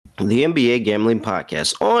The NBA Gambling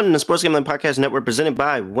Podcast on the Sports Gambling Podcast Network, presented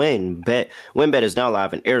by WynnBET. WynnBET is now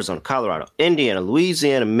live in Arizona, Colorado, Indiana,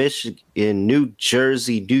 Louisiana, Michigan, New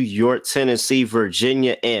Jersey, New York, Tennessee,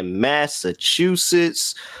 Virginia, and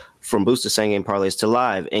Massachusetts. From boosted same game parlays to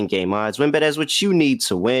live in-game odds, WynnBET has what you need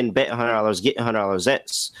to win. Bet $100, get $100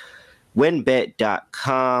 at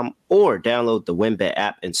WynnBET.com or download the WynnBET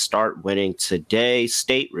app and start winning today.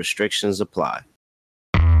 State restrictions apply.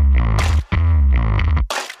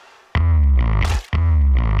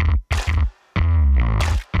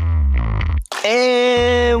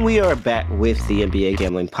 And we are back with the NBA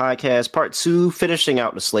Gambling Podcast, Part 2, finishing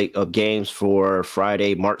out the slate of games for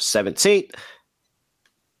Friday, March 17th.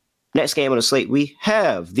 Next game on the slate, we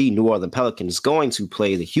have the New Orleans Pelicans going to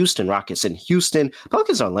play the Houston Rockets in Houston.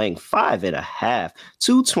 Pelicans are laying 5.5.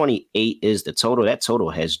 228 is the total. That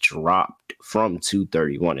total has dropped from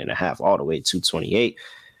 231.5 all the way to 228.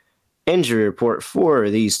 Injury report for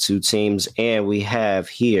these two teams, and we have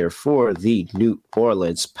here for the New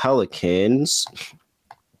Orleans Pelicans,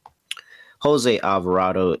 Jose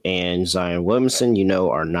Alvarado and Zion Williamson,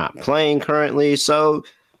 are not playing currently, so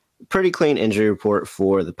pretty clean injury report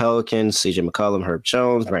for the Pelicans. CJ McCollum, Herb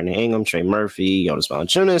Jones, Brandon Ingram, Trey Murphy, Jonas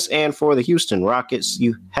Valanciunas, and for the Houston Rockets,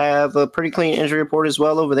 you have a pretty clean injury report as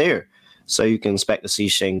well over there. So you can expect to see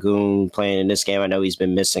Şengün playing in this game. I know he's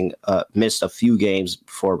been missed a few games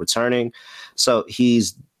before returning. So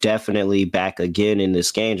he's definitely back again in this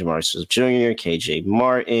game. Jamar Smith Jr., KJ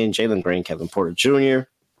Martin, Jalen Green, Kevin Porter Jr.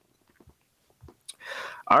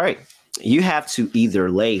 All right. You have to either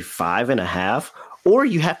lay 5.5 or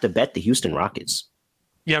you have to bet the Houston Rockets.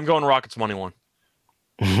 Yeah, I'm going Rockets money line.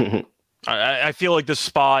 I feel like this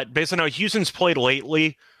spot, based on how Houston's played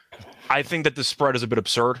lately, I think that the spread is a bit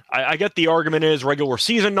absurd. I get the argument is regular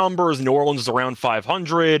season numbers. New Orleans is around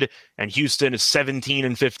 500 and Houston is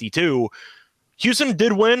 17-52. Houston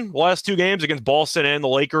did win the last two games against Boston and the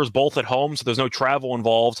Lakers, both at home, so there's no travel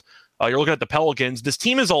involved. You're looking at the Pelicans. This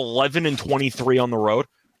team is 11-23 on the road.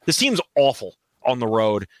 This team's awful on the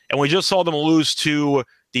road, and we just saw them lose to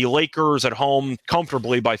the Lakers at home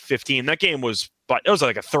comfortably by 15. That game was like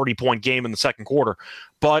a 30-point game in the second quarter.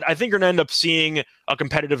 But I think you're going to end up seeing a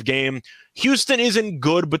competitive game. Houston isn't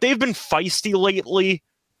good, but they've been feisty lately.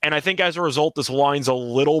 And I think as a result, this line's a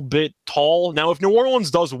little bit tall. Now, if New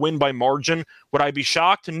Orleans does win by margin, would I be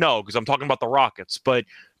shocked? No, because I'm talking about the Rockets. But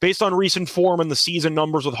based on recent form and the season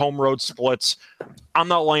numbers with home road splits, I'm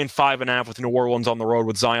not laying 5.5 with New Orleans on the road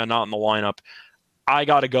with Zion not in the lineup. I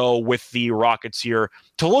got to go with the Rockets here.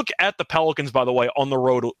 To look at the Pelicans, by the way, on the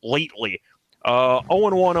road lately, 0-1,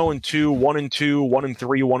 0-2, 1-2, 1-3,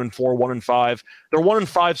 1-4, 1-5. They're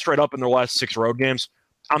 1-5 straight up in their last 6 road games.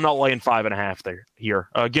 I'm not laying 5.5 there here.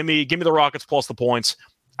 Give me the Rockets plus the points.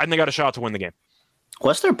 I think they got a shot to win the game.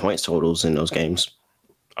 What's their points totals in those games?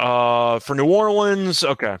 For New Orleans,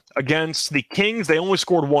 okay. Against the Kings, they only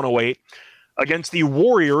scored 108. Against the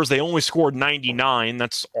Warriors, they only scored 99.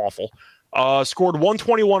 That's awful. Scored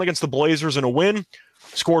 121 against the Blazers in a win.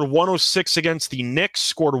 Scored 106 against the Knicks,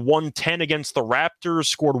 scored 110 against the Raptors,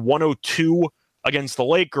 scored 102 against the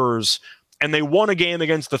Lakers, and they won a game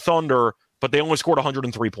against the Thunder, but they only scored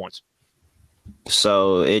 103 points.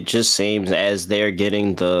 So it just seems as they're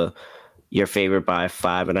getting your favorite by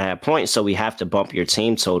 5.5 points, so we have to bump your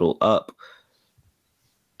team total up.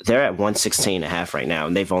 They're at 116.5 right now,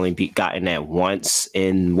 and they've only gotten that once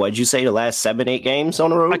in, what'd you say, the last 7-8 games on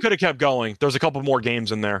the road? I could have kept going. There's a couple more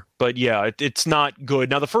games in there, but yeah, it's not good.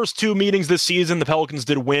 Now, the first 2 meetings this season, the Pelicans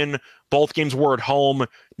did win. Both games were at home.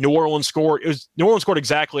 New Orleans scored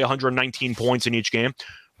exactly 119 points in each game,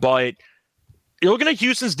 but you're looking at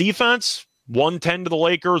Houston's defense, 110 to the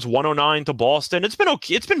Lakers, 109 to Boston. It's been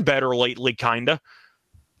okay. It's been better lately, kind of.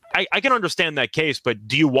 I can understand that case, but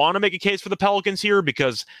do you want to make a case for the Pelicans here?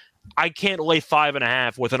 Because I can't lay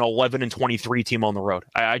 5.5 with an 11-23 team on the road.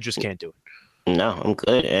 I just can't do it. No, I'm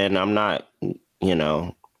good, and I'm not,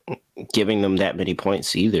 giving them that many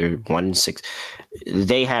points either. 1-6,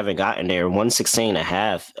 they haven't gotten there.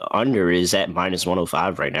 116.5 under is at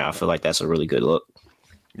 -105 right now. I feel like that's a really good look.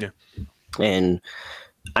 Yeah, and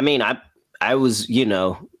I mean, I was,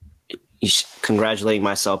 congratulating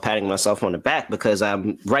myself, patting myself on the back because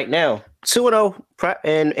I'm right now 2-0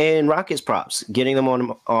 and Rockets props, getting them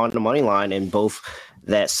on the money line in both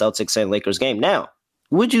that Celtics and Lakers game. Now,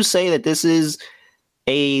 would you say that this is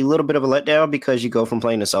a little bit of a letdown because you go from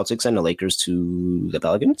playing the Celtics and the Lakers to the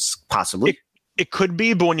Pelicans? Possibly. It could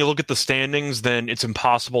be, but when you look at the standings, then it's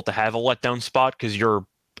impossible to have a letdown spot because you're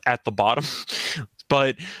at the bottom.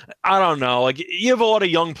 But I don't know. Like, you have a lot of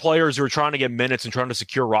young players who are trying to get minutes and trying to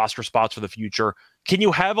secure roster spots for the future. can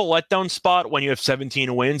you have a letdown spot when you have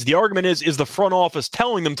 17 wins? The argument is the front office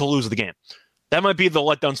telling them to lose the game? That might be the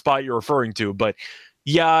letdown spot you're referring to. But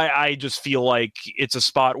yeah, I just feel like it's a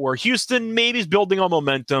spot where Houston maybe is building on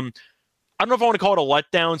momentum. I don't know if I want to call it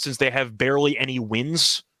a letdown since they have barely any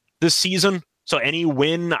wins this season. So any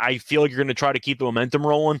win, I feel like you're going to try to keep the momentum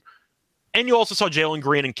rolling. And you also saw Jalen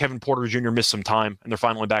Green and Kevin Porter Jr. miss some time, and they're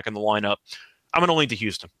finally back in the lineup. I'm going to lean to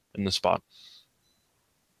Houston in this spot.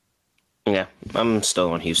 Yeah, I'm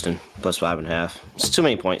still on Houston, plus 5.5. It's too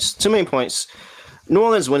many points. Too many points. New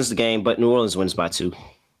Orleans wins the game, but New Orleans wins by 2.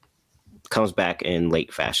 Comes back in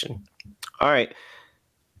late fashion. All right.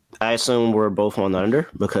 I assume we're both on the under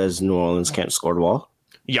because New Orleans can't score the ball.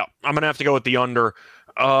 Yeah, I'm going to have to go with the under.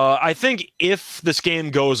 I think if this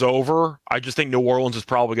game goes over, I just think New Orleans is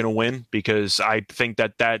probably going to win because I think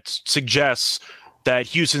that suggests that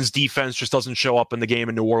Houston's defense just doesn't show up in the game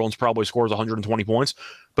and New Orleans probably scores 120 points.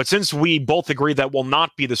 But since we both agree that will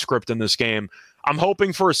not be the script in this game, I'm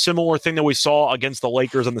hoping for a similar thing that we saw against the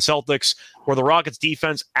Lakers and the Celtics, where the Rockets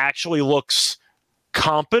defense actually looks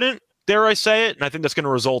competent, dare I say it, and I think that's going to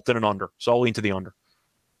result in an under. So I'll lean to the under.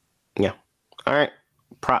 Yeah. All right.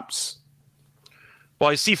 Props. Well,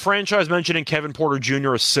 I see franchise mentioning Kevin Porter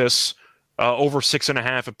Jr. assists over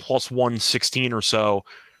 6.5 at plus 116 or so.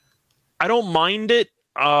 I don't mind it.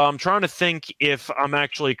 I'm trying to think if I'm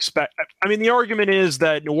actually the argument is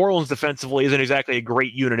that New Orleans defensively isn't exactly a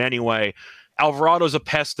great unit anyway. Alvarado's a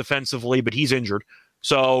pest defensively, but he's injured.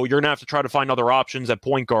 So you're going to have to try to find other options at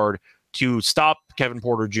point guard to stop Kevin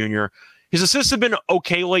Porter Jr. His assists have been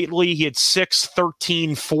okay lately. He had 6,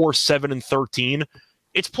 13, 4, 7, and 13.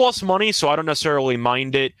 It's plus money, so I don't necessarily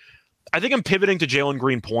mind it. I think I'm pivoting to Jalen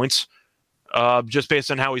Green points. Just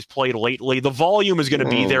based on how he's played lately. The volume is going to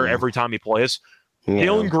be there every time he plays. Yeah.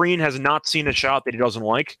 Jalen Green has not seen a shot that he doesn't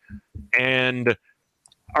like. And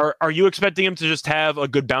are you expecting him to just have a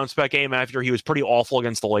good bounce-back game after he was pretty awful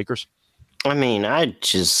against the Lakers? I mean, I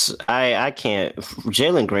can't.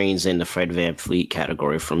 Jalen Green's in the Fred VanVleet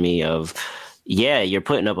category for me of, yeah, you're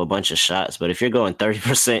putting up a bunch of shots, but if you're going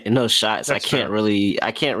 30% in those shots, I can't really feel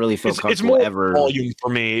comfortable it's more ever. Volume for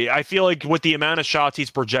me. I feel like with the amount of shots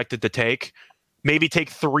he's projected to take, maybe take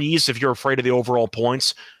threes if you're afraid of the overall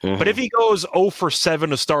points. Mm-hmm. But if he goes 0 for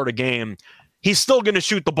 7 to start a game, he's still going to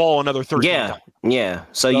shoot the ball another 30 times. Yeah.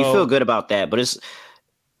 So you feel good about that, but it's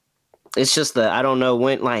just that I don't know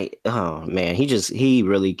when. Like, oh man, he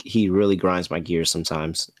really grinds my gears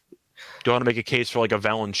sometimes. Do you want to make a case for like a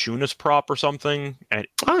Valanciunas prop or something?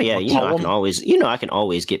 Oh yeah, I can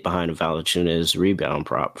always get behind a Valanciunas rebound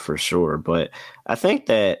prop for sure. But I think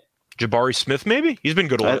that Jabari Smith, maybe he's been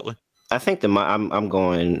good lately. I think that I'm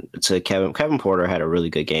going to Kevin. Kevin Porter had a really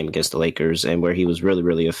good game against the Lakers, and where he was really,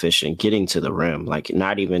 really efficient getting to the rim, like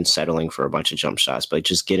not even settling for a bunch of jump shots, but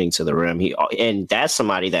just getting to the rim. And that's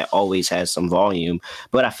somebody that always has some volume,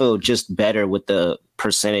 but I feel just better with the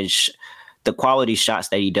percentage. The quality shots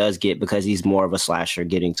that he does get because he's more of a slasher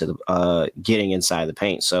getting inside the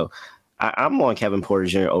paint. So I'm on Kevin Porter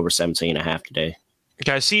Jr. over 17.5 today.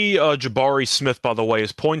 Okay, I see Jabari Smith, by the way,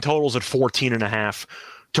 his point totals at 14.5.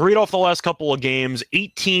 To read off the last couple of games,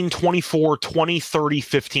 18, 24, 20, 30,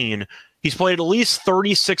 15. He's played at least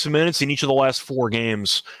 36 minutes in each of the last 4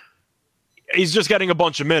 games. He's just getting a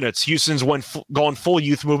bunch of minutes. Houston's gone full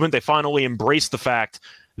youth movement. They finally embraced the fact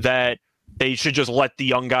that they should just let the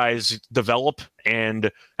young guys develop. And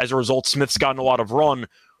as a result, Smith's gotten a lot of run.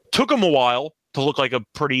 Took him a while to look like a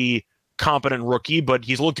pretty competent rookie, but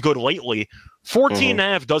he's looked good lately.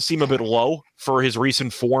 14.5 does seem a bit low for his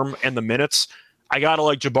recent form and the minutes. I got to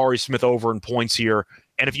like Jabari Smith over in points here.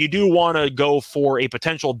 And if you do want to go for a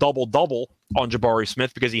potential double-double on Jabari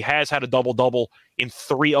Smith, because he has had a double-double in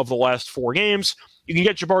 3 of the last 4 games, you can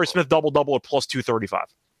get Jabari Smith double-double at plus 235.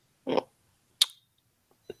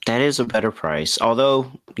 That is a better price.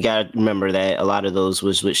 Although, you got to remember that a lot of those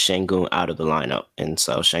was with Şengün out of the lineup. And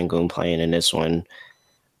so Şengün playing in this one.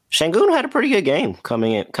 Şengün had a pretty good game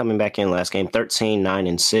coming back in last game. 13, 9,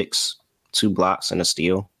 and 6. 2 blocks and a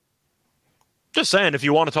steal. Just saying, if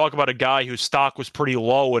you want to talk about a guy whose stock was pretty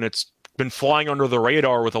low and it's been flying under the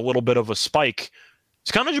radar with a little bit of a spike,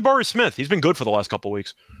 it's kind of Jabari Smith. He's been good for the last couple of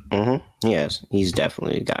weeks. Mm-hmm. Yes, he's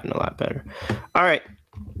definitely gotten a lot better. All right.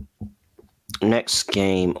 Next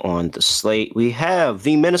game on the slate, we have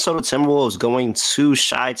the Minnesota Timberwolves going to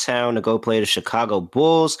Chi-Town to go play the Chicago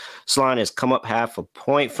Bulls. This line has come up half a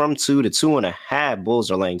point from 2 to 2.5.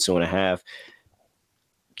 Bulls are laying 2.5.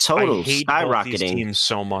 Total I hate skyrocketing. Both these teams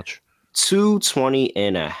so much.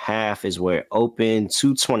 220.5 is where it opened.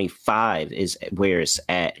 225 is where it's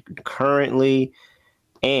at currently.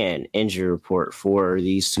 and injury report for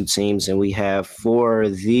these two teams. And we have for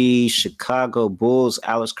the Chicago Bulls,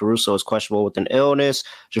 Alex Caruso is questionable with an illness.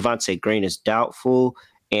 Javonte Green is doubtful.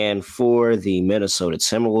 And for the Minnesota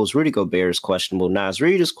Timberwolves, Rudy Gobert is questionable. Naz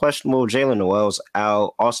Reid is questionable. Jalen Noel's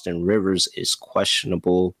out. Austin Rivers is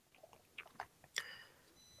questionable.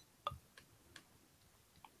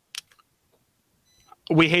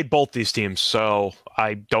 We hate both these teams, so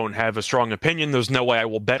I don't have a strong opinion. There's no way I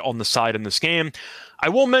will bet on the side in this game. I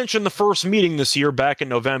will mention the first meeting this year back in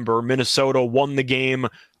November. Minnesota won the game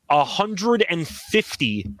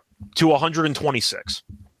 150 to 126.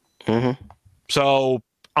 Mm-hmm. So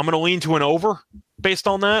I'm going to lean to an over based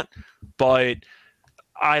on that, but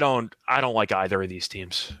I don't like either of these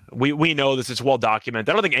teams. We know this, it's well documented.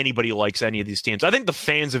 I don't think anybody likes any of these teams. I think the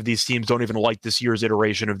fans of these teams don't even like this year's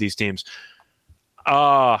iteration of these teams.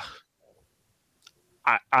 I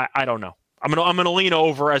don't know. I'm gonna lean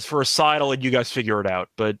over. As for a side, I'll let you guys figure it out.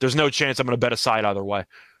 But there's no chance I'm gonna bet a side either way.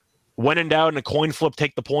 When in doubt in a coin flip,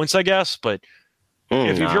 take the points, I guess. But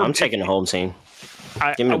I'm taking the home team.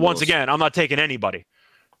 Once again, I'm not taking anybody.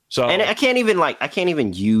 So and I can't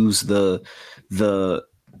even use the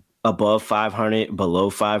above 500,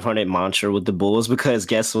 below 500 mantra with the Bulls, because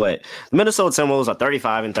guess what? The Minnesota Timberwolves are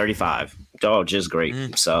 35-35. Oh, just great.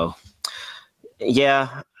 Mm-hmm. So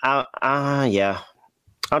yeah, I'll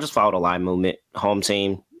just follow the line movement. Home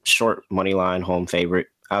team, short money line, home favorite.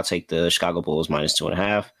 I'll take the Chicago Bulls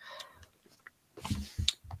 -2.5.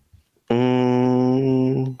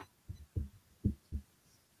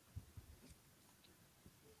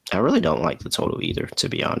 I really don't like the total either, to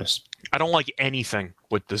be honest. I don't like anything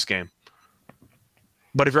with this game.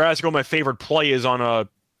 But if you're asking what my favorite play is on a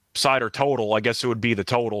side or total, I guess it would be the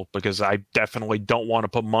total, because I definitely don't want to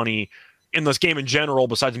put money in this game in general,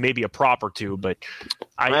 besides maybe a prop or two. But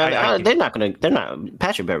they're not.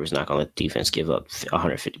 Patrick Beverley's not going to let defense give up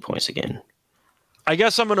 150 points again. I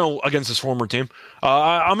guess I'm going to, against his former team,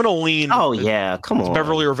 I'm going to lean. Oh, yeah. Come on.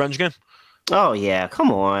 Beverley revenge game. Oh, yeah.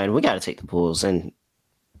 Come on. We got to take the Bulls. And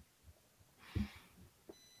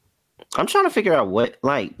I'm trying to figure out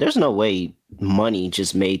there's no way money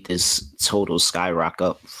just made this total skyrocket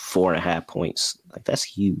up 4.5 points. Like, that's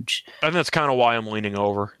huge. And that's kind of why I'm leaning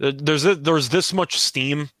over. There's this much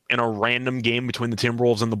steam in a random game between the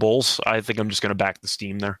Timberwolves and the Bulls. I think I'm just going to back the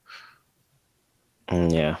steam there.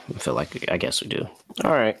 Yeah, I guess we do.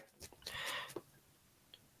 All right.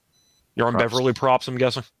 You're on Beverley props, I'm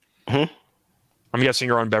guessing? Mm-hmm. I'm guessing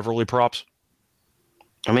you're on Beverley props?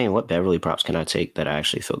 I mean, what Beverley props can I take that I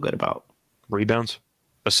actually feel good about? Rebounds?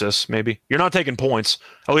 Assists, maybe? You're not taking points.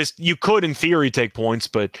 At least you could, in theory, take points,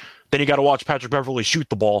 but then you got to watch Patrick Beverley shoot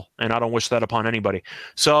the ball, and I don't wish that upon anybody.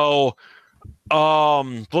 So,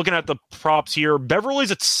 looking at the props here,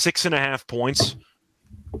 Beverley's at 6.5 points.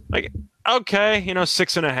 Like, okay,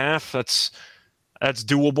 6.5, that's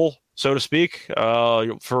doable, so to speak.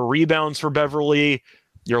 For rebounds for Beverley,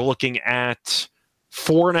 you're looking at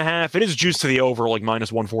 4.5. It is juiced to the over, like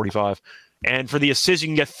 -145. And for the assists, you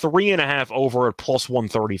can get 3.5 over at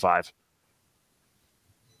 +135.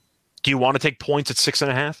 Do you want to take points at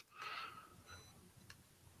 6.5?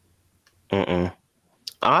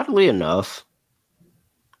 Oddly enough,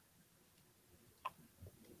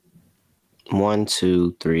 1,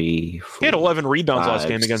 2, 3, 4. He had 11 rebounds 5, last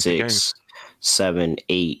game against 6, the Kings. 7,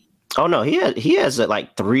 8. Oh no, he has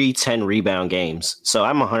like 3 10 rebound games. So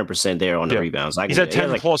I'm 100% there on the rebounds. He's had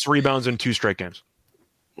 10 plus rebounds in 2 straight games.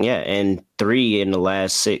 Yeah, and 3 in the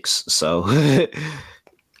last 6. So,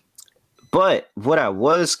 but what I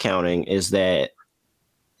was counting is that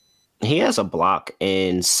he has a block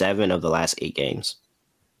in 7 of the last 8 games.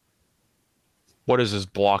 What is his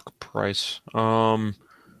block price?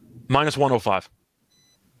 -105.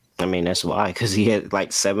 I mean, that's why, because he had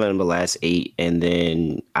like 7 of the last 8, and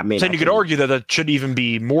then So you could argue that should even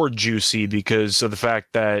be more juicy because of the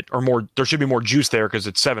fact that, there should be more juice there because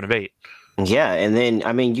it's 7 of 8. Yeah, and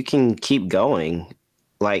then you can keep going,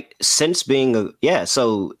 like since being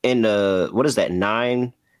so in the what is that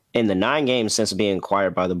 9 in the 9 games since being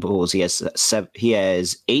acquired by the Bulls, he has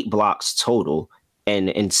 8 blocks total,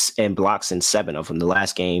 and blocks in 7 of them. The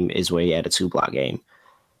last game is where he had a 2-block game.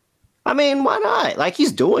 I mean, why not? Like,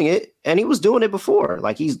 he's doing it, and he was doing it before.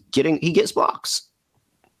 Like, he gets blocks.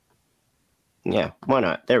 Yeah, why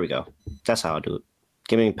not? There we go. That's how I do it.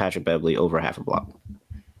 Give me Patrick Beverley over half a block.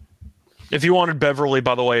 If you wanted Beverley,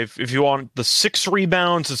 by the way, if you want the 6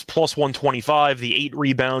 rebounds, it's +125. The 8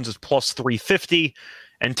 rebounds is +350,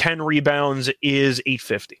 and 10 rebounds is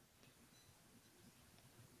 850.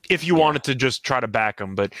 If you wanted to just try to back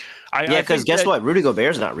him, but because guess what? Rudy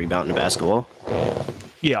Gobert's not rebounding basketball.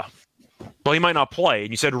 Yeah. Well, he might not play,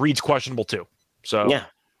 and you said Reed's questionable too. So yeah.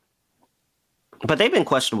 But they've been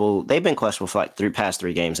questionable. They've been questionable for like past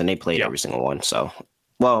three games, and they played every single one. So,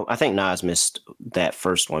 well, I think Nas missed that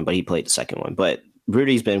first one, but he played the second one. But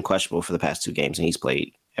Rudy's been questionable for the past two games, and he's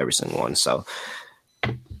played every single one. So,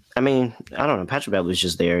 I mean, I don't know. Patrick Beverley's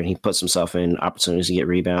just there, and he puts himself in opportunities to get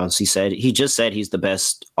rebounds. He just said he's the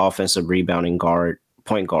best offensive rebounding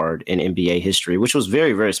point guard in NBA history, which was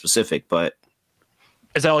very, very specific. But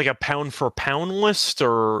is that like a pound for pound list,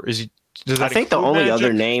 or is he? I think the only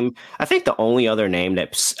other name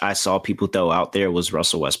that I saw people throw out there was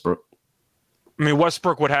Russell Westbrook. I mean,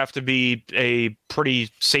 Westbrook would have to be a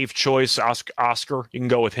pretty safe choice. Oscar, you can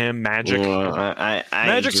go with him. Magic.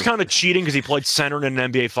 Magic's kind of cheating because he played center in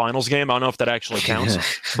an NBA Finals game. I don't know if that actually counts,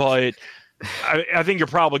 but I think you're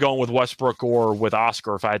probably going with Westbrook or with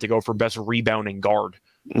Oscar if I had to go for best rebounding guard.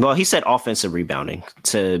 Well, he said offensive rebounding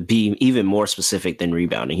to be even more specific than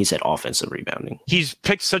rebounding. He said offensive rebounding. He's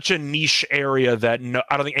picked such a niche area that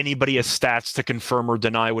I don't think anybody has stats to confirm or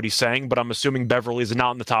deny what he's saying, but I'm assuming Beverley is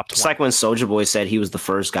not in the top 20. It's like when Soulja Boy said he was the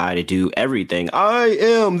first guy to do everything. I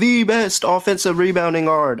am the best offensive rebounding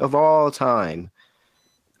guard of all time.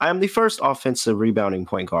 I am the first offensive rebounding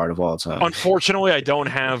point guard of all time. Unfortunately, I don't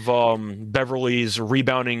have Beverley's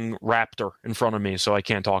rebounding raptor in front of me, so I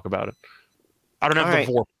can't talk about it. I don't have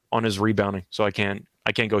the VORP on his rebounding, so I can't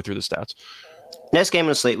go through the stats. Next game on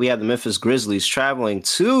the slate, we have the Memphis Grizzlies traveling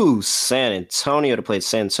to San Antonio to play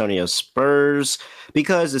San Antonio Spurs.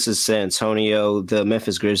 Because this is San Antonio, the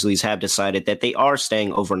Memphis Grizzlies have decided that they are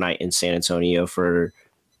staying overnight in San Antonio for,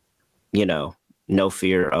 no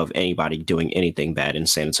fear of anybody doing anything bad in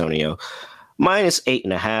San Antonio.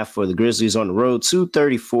 -8.5 for the Grizzlies on the road.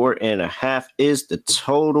 234.5 is the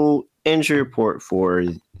total injury report for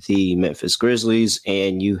the Memphis Grizzlies.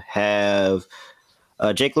 And you have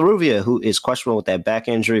Jake LaRuvia, who is questionable with that back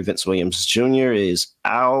injury. Vince Williams Jr. is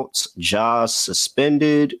out. Jaws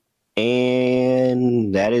suspended.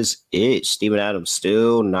 And that is it. Steven Adams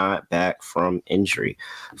still not back from injury.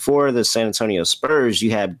 For the San Antonio Spurs,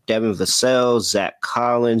 you have Devin Vassell, Zach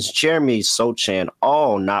Collins, Jeremy Sochan,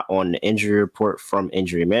 all not on the injury report from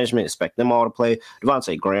injury management. Expect them all to play.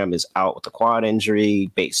 Devontae Graham is out with a quad injury.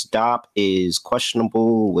 Bates Dopp is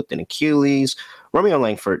questionable with an Achilles. Romeo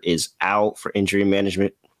Langford is out for injury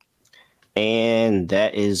management. And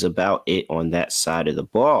that is about it on that side of the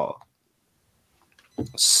ball.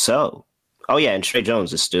 So, and Trey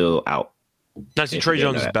Jones is still out. I see Trey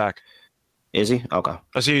Jones is back. Is he? Okay.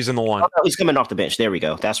 I see he's in the line. Oh, no, he's coming off the bench. There we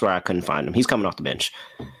go. That's where I couldn't find him. He's coming off the bench.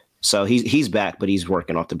 So he's back, but he's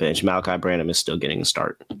working off the bench. Malachi Branham is still getting a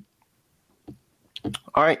start.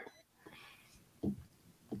 All right.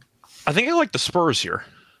 I think I like the Spurs here.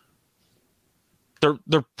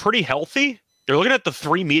 They're pretty healthy. They're looking at the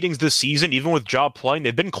 3 meetings this season, even with Job playing.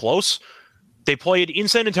 They've been close. They played in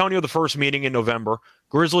San Antonio the first meeting in November.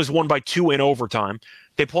 Grizzlies won by 2 in overtime.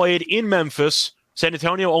 They played in Memphis. San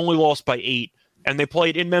Antonio only lost by 8. And they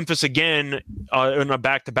played in Memphis again in a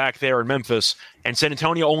back-to-back there in Memphis. And San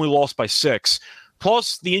Antonio only lost by 6.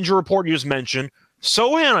 Plus, the injury report you just mentioned.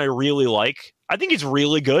 Sochan I really like. I think he's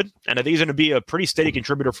really good. And I think he's going to be a pretty steady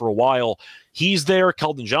contributor for a while. He's there.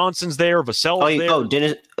 Keldon Johnson's there. Vassell's there. Oh,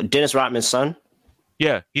 Dennis Rodman's son?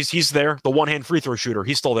 Yeah, he's there. The one-hand free throw shooter.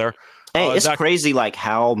 He's still there. Hey, it's crazy like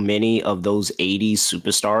how many of those 80s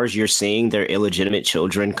superstars you're seeing their illegitimate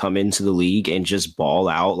children come into the league and just ball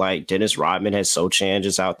out. Like Dennis Rodman has Sochan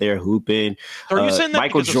just out there hooping. Are you saying that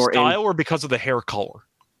Michael because Jordan, of style or because of the hair color?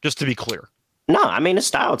 Just to be clear. No, I mean, it's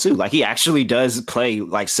style too. Like he actually does play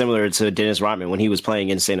like similar to Dennis Rodman when he was playing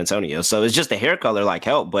in San Antonio. So it's just the hair color like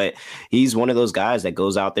help, but he's one of those guys that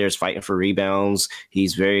goes out there, is fighting for rebounds.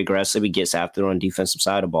 He's very aggressive. He gets after on the defensive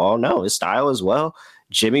side of the ball. No, his style as well.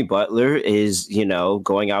 Jimmy Butler is,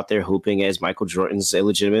 going out there hooping as Michael Jordan's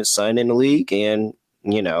illegitimate son in the league. And,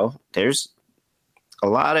 there's a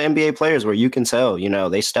lot of NBA players where you can tell,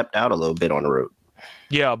 they stepped out a little bit on the road.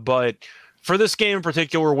 Yeah, but for this game in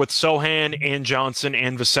particular, with Sochan and Johnson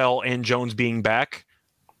and Vassell and Jones being back,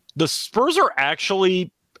 the Spurs are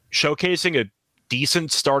actually showcasing a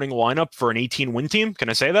decent starting lineup for an 18-win team. Can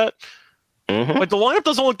I say that? Mm-hmm. Like the lineup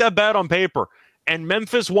doesn't look that bad on paper. And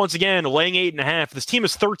Memphis, once again, laying 8.5. This team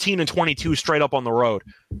is 13-22 straight up on the road.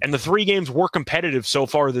 And the 3 games were competitive so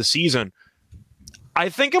far this season. I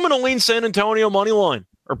think I'm going to lean San Antonio money line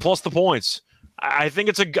or plus the points. I think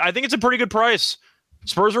it's a pretty good price.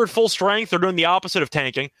 Spurs are at full strength. They're doing the opposite of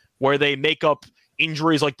tanking, where they make up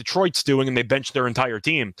injuries like Detroit's doing and they bench their entire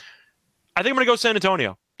team. I think I'm going to go San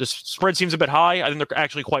Antonio. This spread seems a bit high. I think they're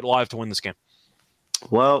actually quite live to win this game.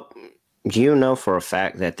 Well, you know for a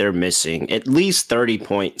fact that they're missing at least 30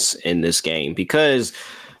 points in this game because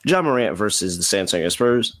Ja Morant versus the San Antonio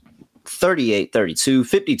Spurs, 38-32,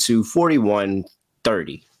 52, 41,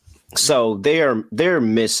 30. So they're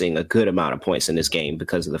missing a good amount of points in this game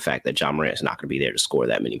because of the fact that John Morant is not going to be there to score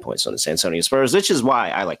that many points on the San Antonio Spurs, which is why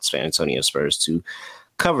I like the San Antonio Spurs to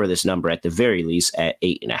cover this number at the very least at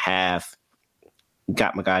 8.5.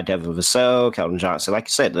 Got my guy Devin Vassell, Keldon Johnson. Like I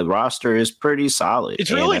said, the roster is pretty solid.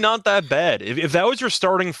 It's really not that bad. If that was your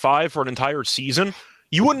starting five for an entire season,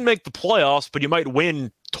 you wouldn't make the playoffs, but you might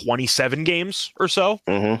win 27 games or so.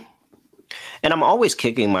 Mm-hmm. And I'm always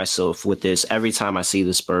kicking myself with this every time I see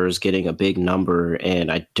the Spurs getting a big number and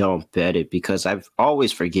I don't bet it because I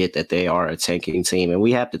always forget that they are a tanking team. And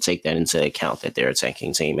we have to take that into account that they're a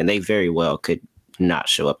tanking team. And they very well could not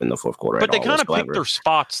show up in the fourth quarter. But they kind of pick their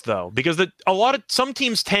spots, though, because some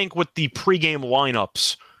teams tank with the pregame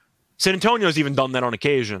lineups. San Antonio's even done that on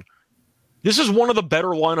occasion. This is one of the better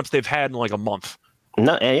lineups they've had in like a month.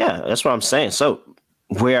 No, yeah, that's what I'm saying. So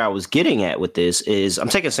where I was getting at with this is I'm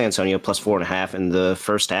taking San Antonio plus 4.5 in the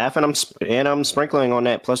first half, and I'm sprinkling on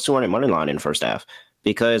that plus 200 money line in the first half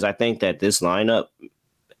because I think that this lineup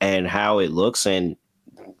and how it looks and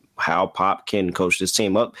how Pop can coach this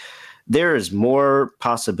team up, there is more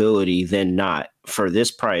possibility than not for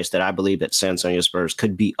this price that I believe that San Antonio Spurs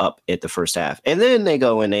could be up at the first half. And then they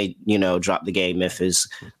go and they, drop the game. Memphis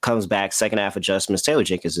comes back, second half adjustments. Taylor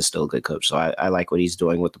Jenkins is still a good coach. So I like what he's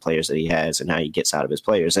doing with the players that he has and how he gets out of his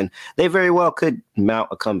players. And they very well could mount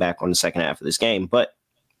a comeback on the second half of this game. But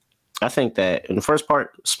I think that in the first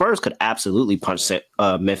part, Spurs could absolutely punch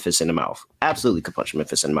Memphis in the mouth. Absolutely could punch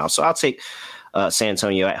Memphis in the mouth. So I'll take San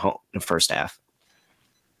Antonio at home in the first half.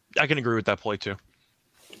 I can agree with that play too.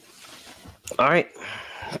 All right.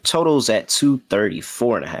 Totals at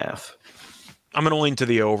 234.5. I'm going to lean to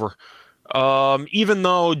the over. Even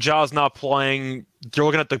though Ja's not playing, you're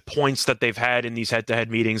looking at the points that they've had in these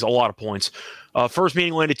head-to-head meetings, a lot of points. First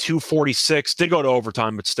meeting landed 246, did go to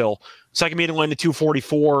overtime, but still. Second meeting landed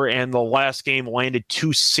 244, and the last game landed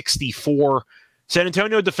 264. San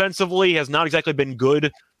Antonio defensively has not exactly been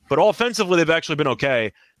good, but offensively they've actually been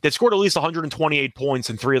okay. They've scored at least 128 points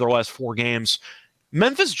in 3 of their last 4 games.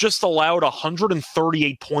 Memphis just allowed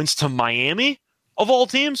 138 points to Miami, of all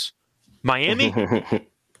teams. Miami?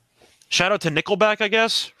 Shout out to Nickelback, I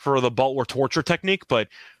guess, for the Butler torture technique, but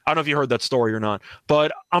I don't know if you heard that story or not.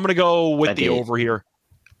 But I'm going to go with the over here.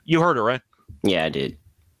 You heard it, right? Yeah, I did.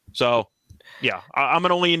 So, yeah, I'm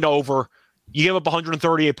going to lean to over. You give up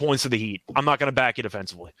 138 points to the Heat. I'm not going to back you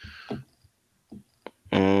defensively.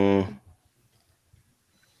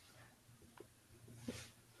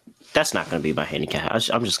 That's not going to be my handicap.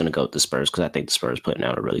 I'm just going to go with the Spurs because I think the Spurs putting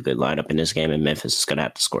out a really good lineup in this game, and Memphis is going to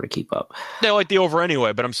have to score to keep up. They like the over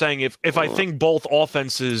anyway, but I'm saying if I think both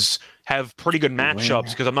offenses have pretty good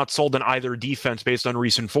matchups, because I'm not sold on either defense based on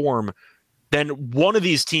recent form, then one of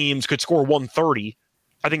these teams could score 130.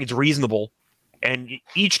 I think it's reasonable, and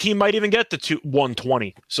each team might even get to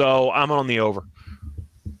 120. So I'm on the over.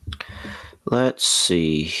 Let's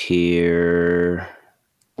see here.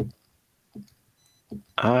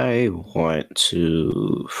 I want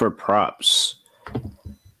to, for props.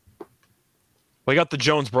 We got the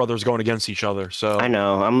Jones brothers going against each other. So I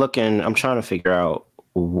know. I'm trying to figure out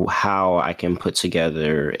how I can put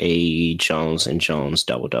together a Jones and Jones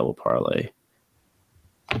double parlay.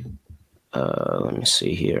 Let me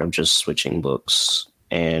see here. I'm just switching books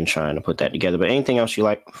and trying to put that together. But anything else you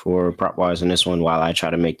like for prop wise in this one while I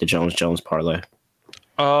try to make the Jones parlay?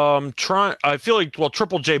 I feel like,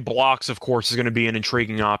 Triple J blocks, of course, is going to be an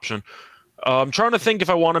intriguing option. I'm trying to think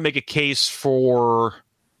if I want to make a case for,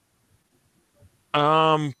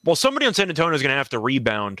 somebody on San Antonio is going to have to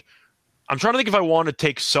rebound. I'm trying to think if I want to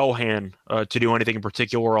take Sohan to do anything in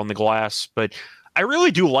particular on the glass, but I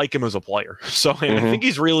really do like him as a player. Sohan, I think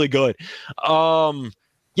he's really good. He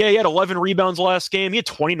had 11 rebounds last game. He had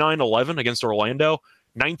 29-11 against Orlando,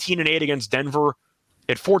 19-8 against Denver.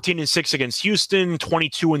 At 14-6 against Houston,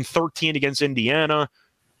 22-13 against Indiana.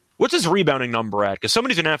 What's his rebounding number at? Because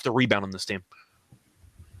somebody's going to have to rebound on this team.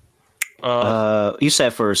 You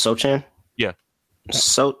said for Sochan? Yeah.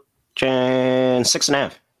 Sochan,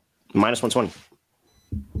 6.5, minus 120.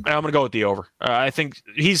 I'm going to go with the over. I think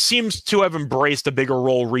he seems to have embraced a bigger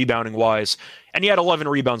role rebounding-wise, and he had 11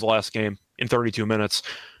 rebounds last game in 32 minutes.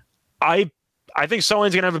 I think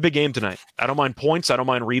Sohan's going to have a big game tonight. I don't mind points. I don't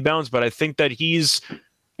mind rebounds, but I think that he's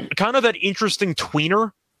kind of that interesting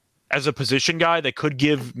tweener as a position guy that could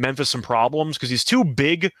give Memphis some problems because he's too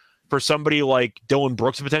big for somebody like Dylan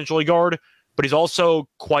Brooks to potentially guard, but he's also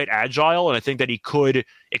quite agile, and I think that he could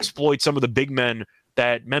exploit some of the big men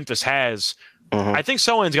that Memphis has. I think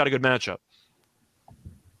Sohan's got a good matchup.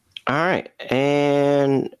 All right.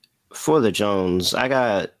 And for the Jones, I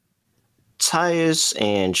got Tyus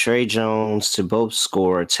and Trey Jones to both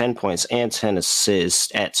score 10 points and 10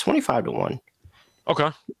 assists at 25-1. Okay.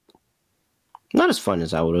 Not as fun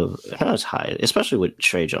as I would have, not as high, especially with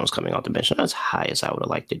Trey Jones coming off the bench. Not as high as I would have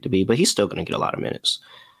liked it to be, but he's still going to get a lot of minutes.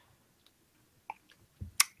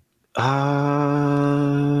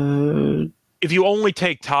 If you only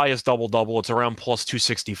take Tyus double-double, it's around plus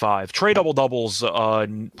 265. Trey double-double's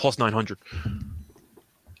plus 900.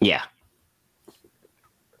 Yeah.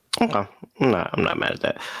 Okay. I'm not mad at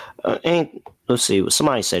that. And let's see.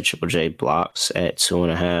 Somebody said Triple J blocks at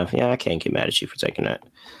 2.5. Yeah, I can't get mad at you for taking that.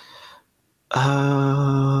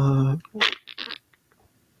 I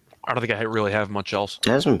don't think I really have much else.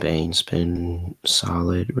 Desmond Bane's been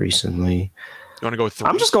solid recently. You want to go with 3?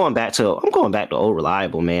 I'm going back to old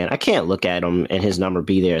reliable, man. I can't look at him and his number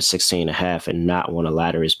be there at 16.5 and not want to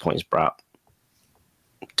ladder his points prop.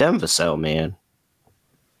 Devin Vassell, man.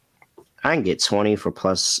 I can get 20 for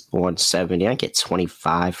plus 170. I can get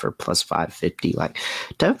 25 for plus 550. Like,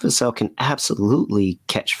 Devin Vassell can absolutely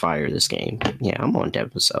catch fire this game. Yeah, I'm on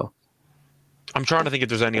Devin Vassell. I'm trying to think if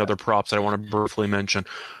there's any other props that I want to briefly mention.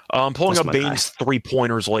 Pulling up Bane's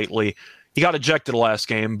 3-pointers lately. He got ejected last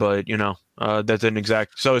game, but, that didn't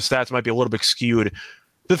so his stats might be a little bit skewed.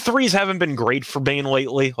 The threes haven't been great for Bane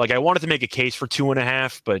lately. Like, I wanted to make a case for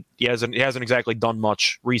 2.5, but he hasn't exactly done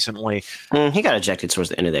much recently. He got ejected towards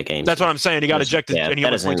the end of that game. That's what I'm saying. He got ejected, and he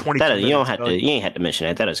only played 22 minutes. You ain't had to mention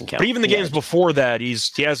that. That doesn't count. But even the games before that, he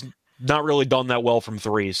has not really done that well from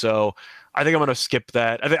 3. So I think I'm going to skip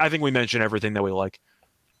that. I think we mentioned everything that we like.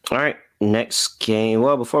 All right, next game.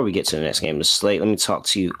 Well, before we get to the next game, the slate, let me talk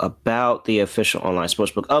to you about the official online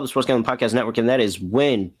sportsbook of the Sports Gambling Podcast Network, and that is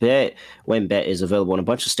WynnBET. WynnBET is available in a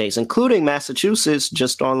bunch of states, including Massachusetts.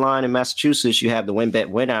 Just online in Massachusetts, you have the WynnBET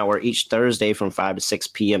Win Hour each Thursday from 5 to 6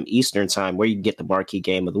 p.m. Eastern Time, where you can get the marquee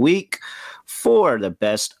game of the week for the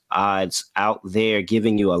best odds out there,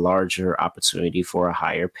 giving you a larger opportunity for a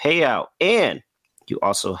higher payout. And you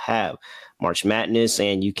also have March Madness,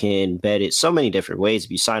 and you can bet it so many different ways.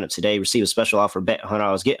 If you sign up today, receive a special offer, bet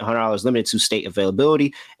 $100, get $100 limited to state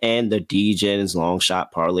availability, and the DGens long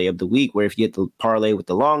shot parlay of the week, where if you get the parlay with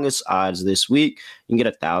the longest odds this week, you can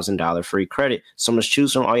get $1,000 free credit. So much to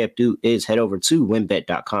choose from. All you have to do is head over to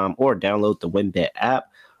wynnbet.com or download the WynnBET app.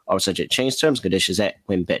 All subject change terms and conditions at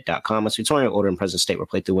wynnbet.com. Must be 20 or older in present state where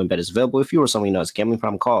playthrough WynnBET is available. If you or someone you know has a gambling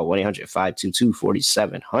problem, call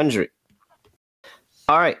 1-800-522-4700.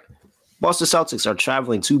 All right. Boston Celtics are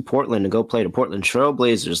traveling to Portland to go play the Portland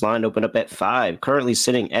Trailblazers. Line open up at 5, currently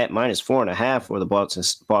sitting at -4.5 for the Boston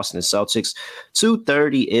Celtics.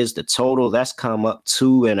 230 is the total. That's come up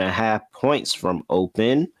 2.5 points from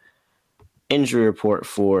open. Injury report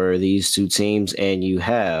for these two teams, and you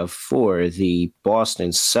have for the Boston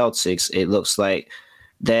Celtics, it looks like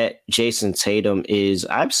that Jason Tatum is,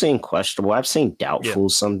 I've seen questionable, I've seen doubtful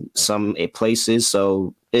some places.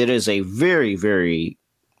 So it is a very, very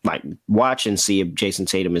watch and see if Jason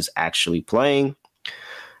Tatum is actually playing.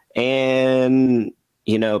 And,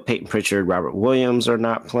 Peyton Pritchard, Robert Williams are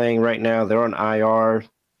not playing right now. They're on IR.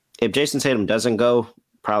 If Jason Tatum doesn't go,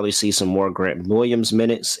 probably see some more Grant Williams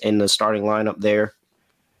minutes in the starting lineup there.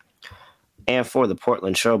 And for the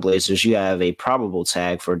Portland Trailblazers, you have a probable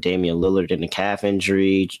tag for Damian Lillard in the calf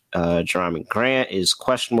injury. Jerami Grant is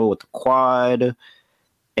questionable with the quad.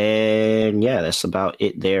 And yeah, that's about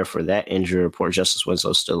it there for that injury report. Justice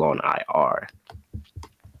Winslow still on IR.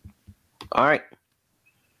 All right.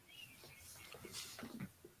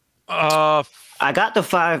 I got the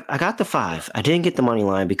 5. I didn't get the money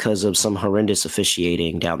line because of some horrendous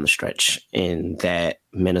officiating down the stretch in that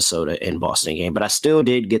Minnesota and Boston game, but I still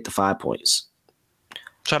did get the 5 points.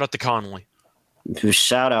 Shout out to Conley.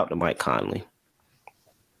 Shout out to Mike Conley.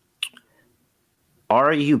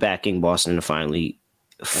 Are you backing Boston to finally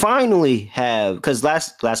have, because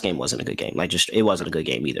last game wasn't a good game. It wasn't a good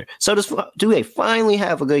game either. So do they finally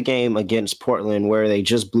have a good game against Portland, where they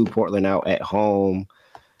just blew Portland out at home,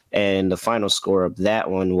 and the final score of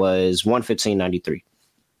that one was 115-93?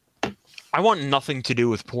 I want nothing to do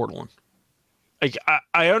with Portland.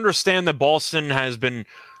 I understand that Boston has been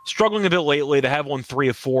struggling a bit lately. They have won 3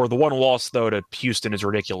 of 4. The one loss, though, to Houston is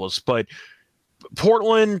ridiculous. But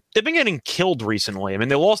Portland, they've been getting killed recently. I mean,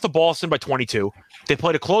 they lost to Boston by 22. They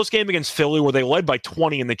played a close game against Philly where they led by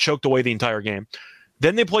 20 and they choked away the entire game.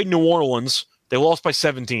 Then they played New Orleans. They lost by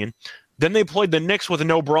 17. Then they played the Knicks with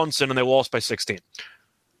no Brunson and they lost by 16.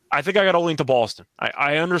 I think I got to lean to Boston.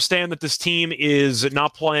 I understand that this team is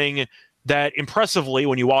not playing that impressively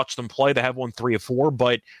when you watch them play. They have won 3 of 4,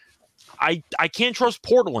 but I can't trust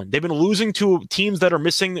Portland. They've been losing to teams that are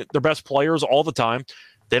missing their best players all the time.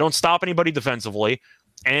 They don't stop anybody defensively.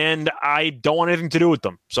 and I don't want anything to do with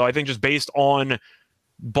them. So I think just based on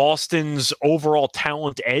Boston's overall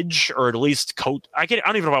talent edge, or at least I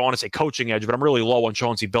don't even know if I want to say coaching edge, but I'm really low on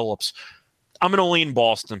Chauncey Billups. I'm going to lean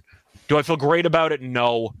Boston. Do I feel great about it?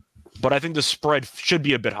 No, but I think the spread should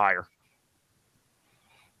be a bit higher.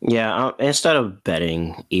 Yeah, instead of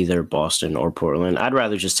betting either Boston or Portland, I'd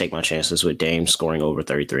rather just take my chances with Dame scoring over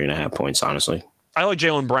 33.5 points, honestly. I like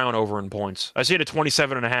Jaylen Brown over in points. I see it at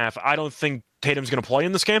 27.5. I don't think Tatum's going to play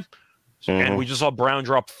in this game. And we just saw Brown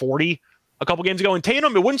drop 40 a couple games ago. And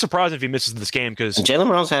Tatum, it wouldn't surprise me if he misses this game because Jaylen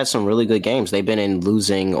Brown's had some really good games. They've been in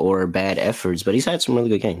losing or bad efforts, but he's had some really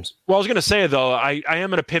good games. Well, I was going to say, though, I am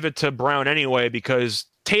going to pivot to Brown anyway because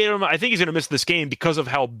Tatum, I think he's going to miss this game because of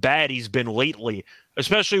how bad he's been lately,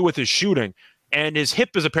 especially with his shooting. And his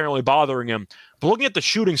hip is apparently bothering him. But looking at the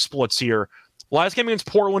shooting splits here, last game against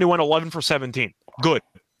Portland, he went 11 for 17. Good.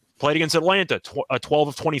 Played against Atlanta, 12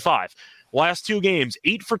 of 25. Last two games,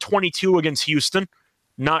 8 for 22 against Houston.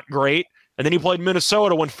 Not great. And then he played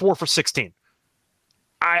Minnesota, went 4 for 16.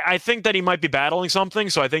 I think that he might be battling something,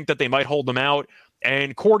 so I think that they might hold him out.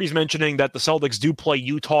 And Cordy's mentioning that the Celtics do play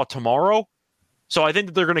Utah tomorrow. So I think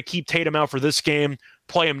that they're going to keep Tatum out for this game,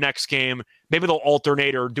 play him next game. Maybe they'll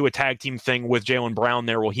alternate or do a tag team thing with Jaylen Brown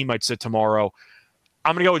there. Well, he might sit tomorrow.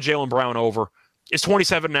 I'm going to go with Jaylen Brown over. It's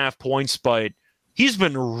 27.5 points, but he's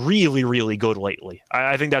been really, really good lately.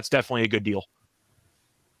 I think that's definitely a good deal.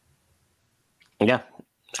 Yeah,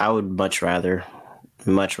 I would much rather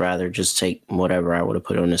just take whatever I would have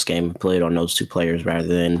put on this game and play it on those two players rather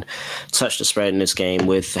than touch the spread in this game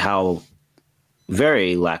with how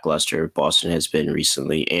very lackluster Boston has been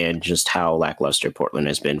recently and just how lackluster Portland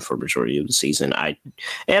has been for majority of the season. I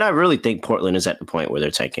really think Portland is at the point where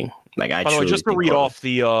they're tanking. By the way, just to read off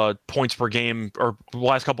the points per game or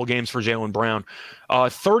last couple games for Jaylen Brown,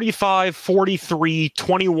 35, 43,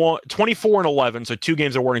 21, 24, and 11. So two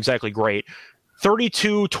games that weren't exactly great.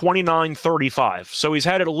 32, 29, 35. So he's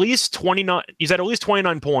had at least 29. He's had at least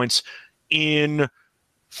 29 points in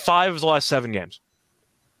 5 of the last 7 games.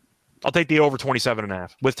 I'll take the over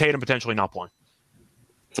 27.5 with Tatum potentially not playing.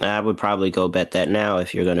 I would probably go bet that now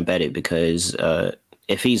if you're going to bet it because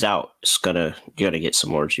if he's out, you're gonna get some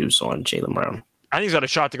more juice on Jaylen Brown. I think he's got a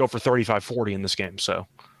shot to go for 35-40 in this game. So,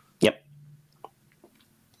 yep,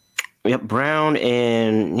 Brown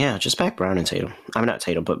and just back Brown and Tatum. I'm not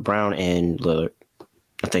Tatum, but Brown and Lillard.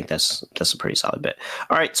 I think that's a pretty solid bet.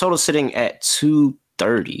 All right, total sitting at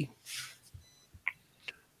 230.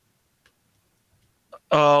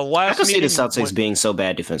 I can see the Celtics being so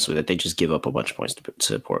bad defensively that they just give up a bunch of points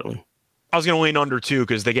to Portland. I was going to lean under too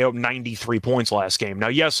because they gave up 93 points last game. Now,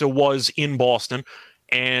 yes, it was in Boston,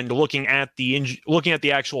 and looking at the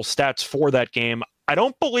actual stats for that game, I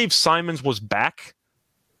don't believe Simons was back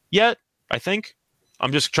yet. I think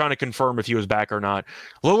I'm just trying to confirm if he was back or not.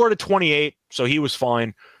 Lillard at 28, so he was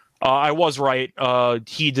fine. I was right.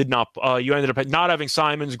 He did not. You ended up not having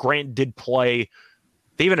Simons. Grant did play.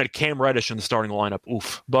 They even had Cam Reddish in the starting lineup.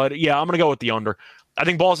 Oof. But yeah, I'm going to go with the under. I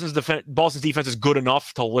think Boston's defense is good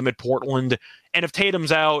enough to limit Portland. And if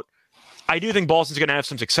Tatum's out, I do think Boston's going to have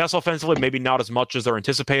some success offensively, maybe not as much as they're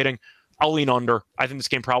anticipating. I'll lean under. I think this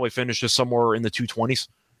game probably finishes somewhere in the 220s,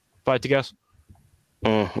 if I had to guess.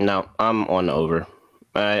 No, I'm on the over.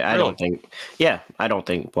 I don't think. Yeah, I don't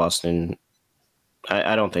think Boston.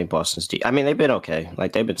 I don't think Boston's deep. I mean, they've been okay.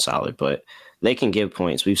 Like they've been solid, but they can give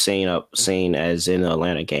points. We've seen as in the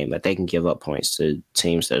Atlanta game that they can give up points to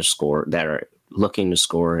teams that are looking to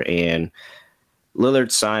score. And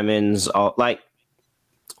Lillard, Simons,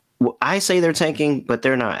 I say they're tanking, but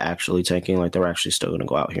they're not actually tanking. Like they're actually still going to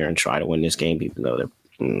go out here and try to win this game, even though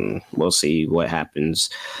we'll see what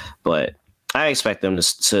happens. But I expect them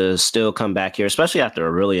to still come back here, especially after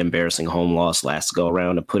a really embarrassing home loss last go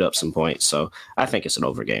around, to put up some points. So I think it's an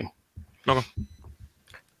over game. Okay.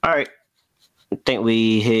 All right. I think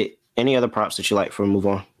we hit any other props that you like for a move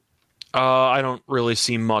on? I don't really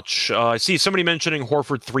see much. I see somebody mentioning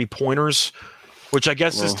Horford 3-pointers, which I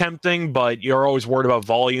guess is tempting, but you're always worried about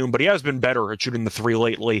volume. But he has been better at shooting the 3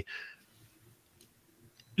 lately.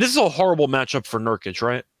 This is a horrible matchup for Nurkic,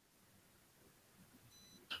 right?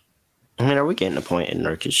 I mean, are we getting a point in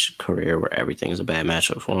Nurkic's career where everything is a bad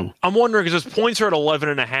matchup for him? I'm wondering because his points are at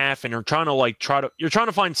 11.5, and you're trying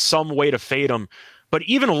to find some way to fade him. But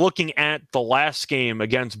even looking at the last game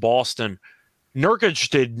against Boston, Nurkic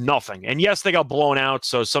did nothing. And yes, they got blown out,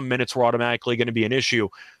 so some minutes were automatically going to be an issue.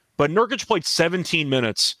 But Nurkic played 17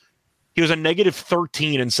 minutes. He was a negative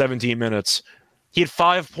 13 in 17 minutes. He had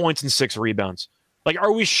 5 points and 6 rebounds. Like,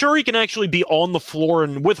 are we sure he can actually be on the floor?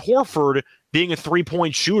 And with Horford being a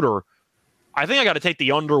 3-point shooter, I think I got to take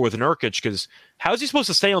the under with Nurkic because how is he supposed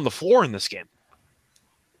to stay on the floor in this game?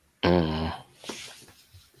 Mm.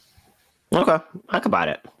 Okay, I could buy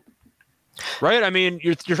that. Right? I mean,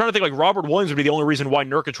 you're trying to think like Robert Williams would be the only reason why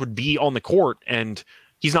Nurkic would be on the court, and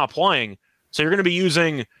he's not playing. So you're going to be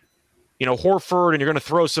using, Horford, and you're going to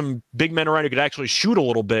throw some big men around who could actually shoot a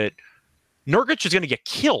little bit. Nurkic is going to get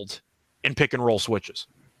killed in pick and roll switches.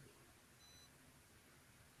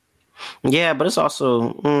 Yeah, but it's also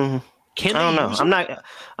I don't know.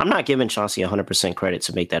 I'm not giving Chauncey 100% credit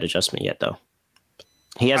to make that adjustment yet, though.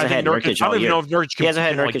 He hasn't had Nurkic all year. I don't even know if Nurkic he hasn't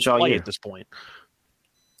had Nurkic all year at this point.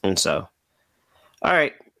 And so, all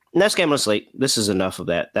right. Next game on the slate. This is enough of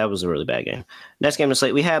that. That was a really bad game. Next game on the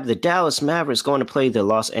slate, we have the Dallas Mavericks going to play the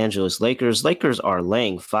Los Angeles Lakers. Lakers are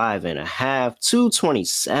laying 5.5.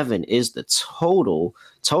 227 is the total.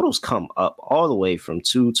 Totals come up all the way from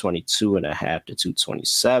 222.5 to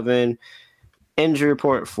 227. Injury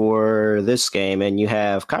report for this game, and you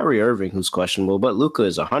have Kyrie Irving, who's questionable, but Luka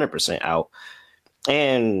is 100% out.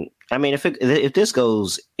 And I mean, if this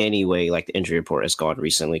goes anyway, like the injury report has gone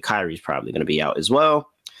recently, Kyrie's probably going to be out as well.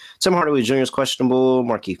 Tim Hardaway Jr. is questionable.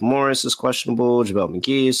 Markieff Morris is questionable. JaVale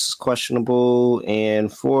McGee is questionable.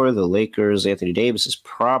 And for the Lakers, Anthony Davis is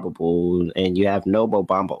probable. And you have no Mo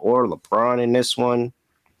Bamba or LeBron in this one.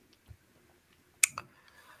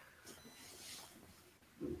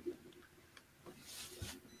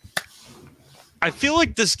 I feel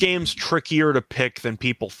like this game's trickier to pick than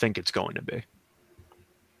people think it's going to be.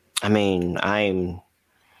 I mean, I'm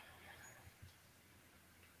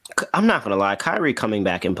not going to lie. Kyrie coming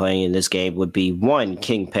back and playing in this game would be, one,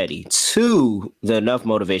 King Petty, two, the enough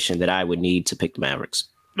motivation that I would need to pick the Mavericks.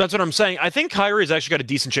 That's what I'm saying. I think Kyrie's actually got a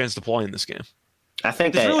decent chance to play in this game. I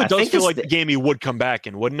think this that really does feel like the game he would come back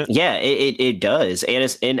in, wouldn't it? Yeah, it does. And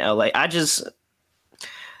it's in LA. I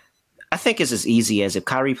think it's as easy as if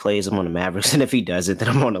Kyrie plays, I'm on the Mavericks, and if he doesn't, then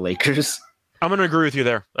I'm on the Lakers. I'm going to agree with you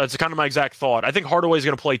there. That's kind of my exact thought. I think Hardaway's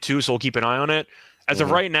going to play too, so we'll keep an eye on it. As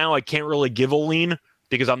of right now, I can't really give a lean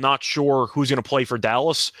because I'm not sure who's going to play for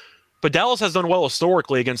Dallas. But Dallas has done well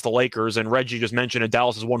historically against the Lakers, and Reggie just mentioned it.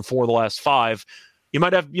 Dallas has won 4 of the last 5. You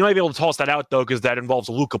might be able to toss that out, though, because that involves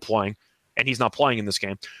Luka playing, and he's not playing in this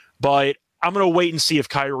game. But I'm going to wait and see if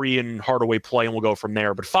Kyrie and Hardaway play, and we'll go from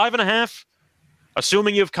there. But 5.5,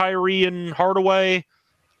 assuming you have Kyrie and Hardaway,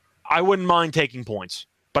 I wouldn't mind taking points.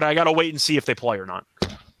 But I got to wait and see if they play or not.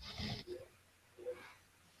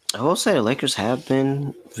 I will say the Lakers have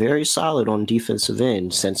been very solid on defensive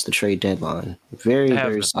end since the trade deadline.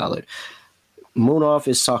 Very solid. Moonoff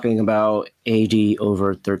is talking about AD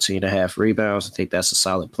over 13.5 rebounds. I think that's a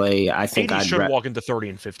solid play. I think AD should walk into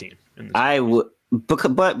 30 and 15. I would,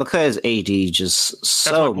 but because AD just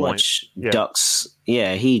so much ducks.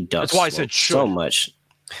 Yeah, he ducks. That's why I said should. So much.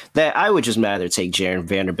 That I would just rather take Jaron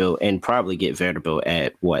Vanderbilt and probably get Vanderbilt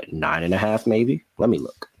at 9.5 maybe. Let me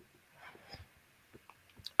look.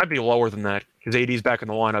 I'd be lower than that because AD's back in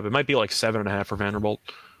the lineup. It might be like 7.5 for Vanderbilt.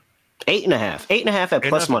 8.5. 8.5 at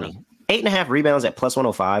plus money. 8.5 rebounds at plus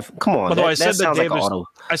 105. Come on. Although I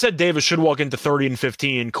said Davis should walk into 30 and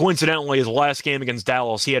 15. Coincidentally, his last game against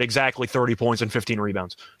Dallas, he had exactly 30 points and 15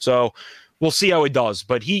 rebounds. So we'll see how he does.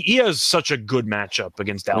 But he has such a good matchup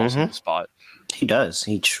against Dallas in the spot. He does.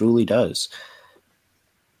 He truly does.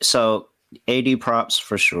 So AD props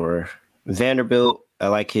for sure. Vanderbilt, I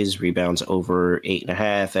like his rebounds over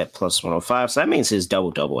 8.5 at plus 105. So that means his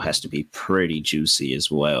double-double has to be pretty juicy as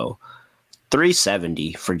well.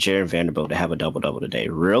 370 for Jaron Vanderbilt to have a double-double today.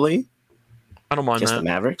 Really? I don't mind against that. The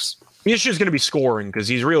Mavericks? The issue is going to be scoring because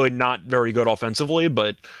he's really not very good offensively,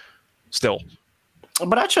 but still.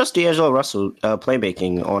 But I trust D'Angelo Russell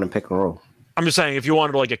playmaking on a pick and roll. I'm just saying, if you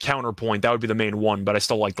wanted like a counterpoint, that would be the main one, but I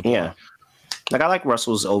still like the play. Yeah. Like I like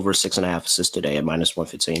Russell's over 6.5 assists today at minus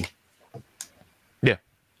 115. Yeah.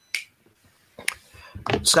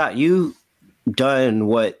 Scott, you done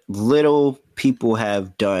what little people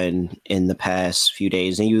have done in the past few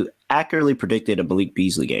days, and you accurately predicted a Malik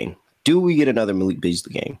Beasley game. Do we get another Malik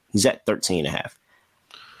Beasley game? He's at 13.5.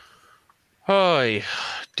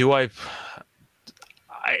 Do I?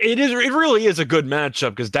 It really is a good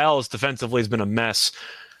matchup because Dallas defensively has been a mess.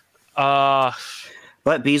 But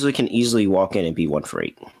Beasley can easily walk in and be 1 for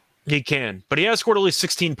 8. He can, but he has scored at least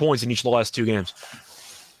 16 points in each of the last 2 games.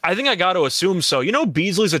 I think I got to assume so. You know,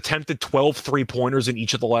 Beasley's attempted 12 3-pointers in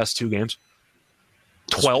each of the last 2 games.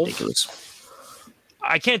 12?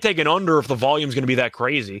 I can't take an under if the volume's going to be that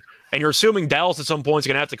crazy. And you're assuming Dallas at some point is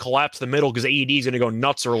going to have to collapse the middle because AD is going to go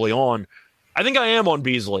nuts early on. I think I am on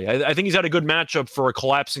Beasley. I think he's had a good matchup for a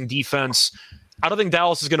collapsing defense. I don't think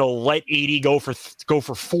Dallas is going to let AD go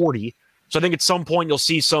for 40. So I think at some point you'll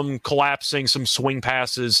see some collapsing, some swing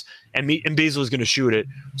passes, and Beasley's going to shoot it.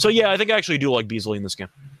 So yeah, I think I actually do like Beasley in this game.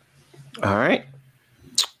 All right.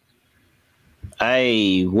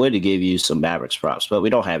 I would give you some Mavericks props, but we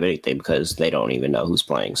don't have anything because they don't even know who's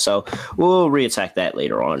playing. So we'll reattack that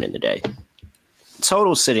later on in the day.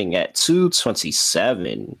 Total sitting at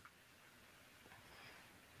 227.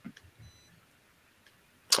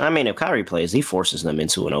 I mean, if Kyrie plays, he forces them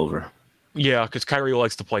into an over. Yeah, because Kyrie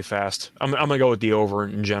likes to play fast. I'm going to go with the over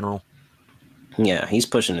in general. Yeah, he's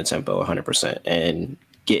pushing the tempo 100% and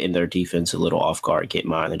getting their defense a little off guard, getting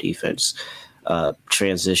mine the defense.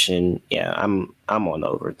 Transition, yeah, I'm on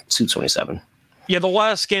over 227. Yeah, the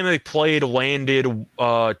last game they played landed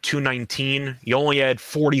 219. You only had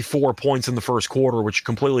 44 points in the first quarter, which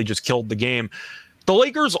completely just killed the game. The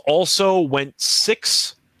Lakers also went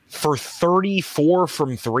 6 for 34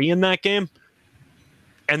 from 3 in that game,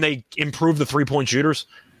 and they improved the 3-point shooters.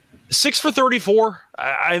 6 for 34.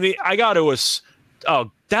 I mean, I got to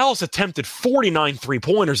Dallas attempted 49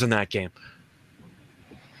 3-pointers in that game.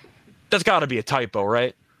 That's got to be a typo,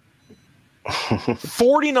 right?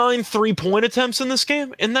 49 3-point attempts in this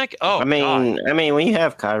game. I mean, when you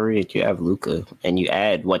have Kyrie, you have Luka, and you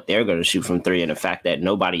add what they're going to shoot from 3, and the fact that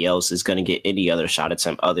nobody else is going to get any other shot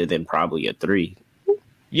attempt other than probably a 3.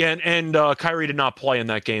 Yeah, and Kyrie did not play in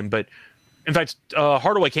that game, but in fact,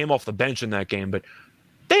 Hardaway came off the bench in that game, but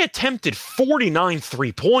they attempted 49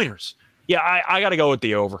 3-pointers. Yeah, I got to go with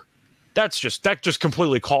the over. That just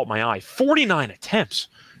completely caught my eye. 49 attempts.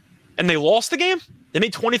 And they lost the game? They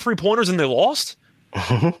made 23 pointers and they lost?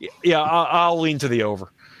 Yeah, I'll lean to the over.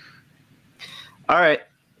 All right.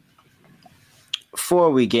 Before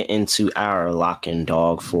we get into our lock and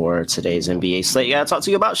dog for today's NBA slate, I got to talk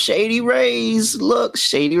to you about Shady Rays. Look,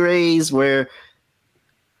 Shady Rays, where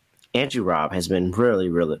Andrew Robb has been really,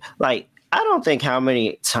 really, I don't think how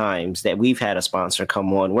many times that we've had a sponsor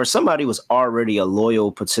come on where somebody was already a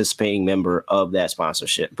loyal participating member of that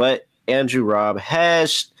sponsorship. But Andrew Robb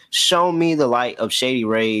has shown me the light of Shady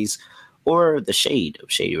Rays, or the shade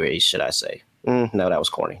of Shady Rays, should I say. No, that was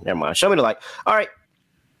corny. Never mind. Show me the light. All right.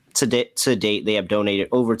 To date, they have donated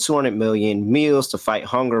over 200 million meals to fight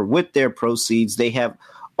hunger with their proceeds. They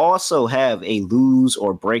also have a lose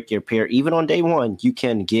or break your pair. Even on day one, you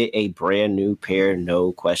can get a brand new pair,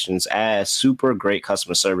 no questions asked. Super great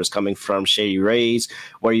customer service coming from Shady Rays,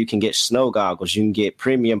 where you can get snow goggles, you can get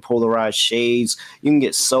premium polarized shades, you can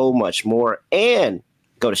get so much more. And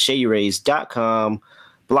go to shadyrays.com,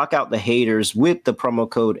 block out the haters with the promo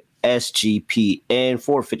code SGPN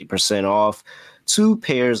for 50% off. 2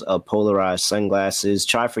 pairs of polarized sunglasses.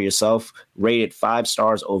 Try for yourself. Rated 5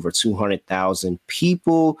 stars, over 200,000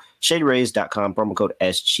 people. Shadyrays.com, promo code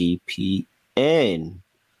SGPN.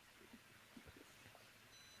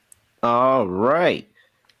 All right.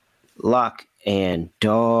 Lock and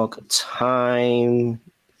dog time.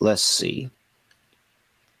 Let's see.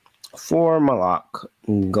 For my lock,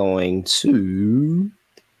 I'm going to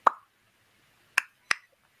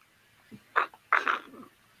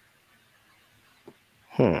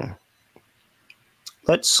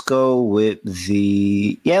let's go with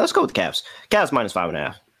the Cavs. Cavs minus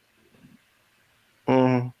 5.5.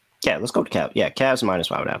 Yeah, let's go with Cavs. Yeah, Cavs minus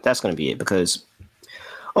 5.5. That's going to be it, because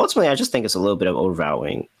ultimately I just think it's a little bit of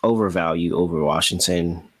overvalue over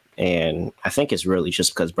Washington. And I think it's really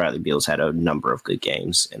just because Bradley Beal's had a number of good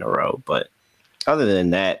games in a row. But other than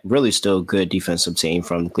that, really still good defensive team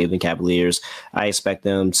from the Cleveland Cavaliers. I expect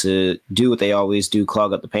them to do what they always do,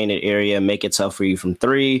 clog up the painted area, make it tough for you from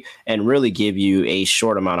 3, and really give you a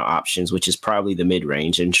short amount of options, which is probably the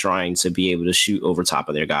mid-range, and trying to be able to shoot over top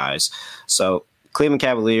of their guys. So Cleveland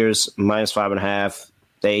Cavaliers minus 5.5.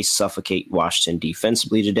 They suffocate Washington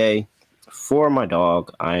defensively today. For my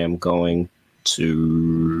dog, I am going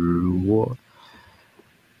to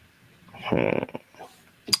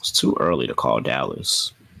it's too early to call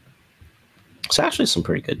Dallas. It's actually some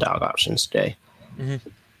pretty good dog options today.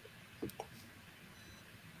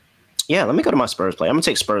 Yeah, let me go to my Spurs play. I'm gonna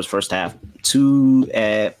take Spurs first half, 2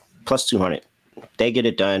 at plus 200. They get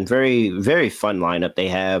it done. Very, very fun lineup they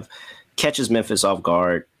have. Catches Memphis off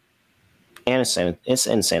guard, and it's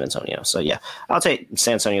in San Antonio. So yeah, I'll take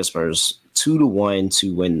San Antonio Spurs 2-1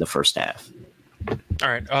 to win the first half. All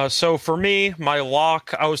right. So for me, my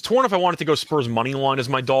lock, I was torn if I wanted to go Spurs money line as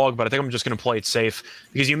my dog, but I think I'm just going to play it safe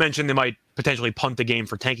because you mentioned they might potentially punt the game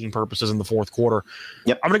for tanking purposes in the fourth quarter.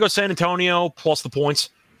 Yep. I'm going to go San Antonio plus the points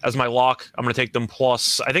as my lock. I'm going to take them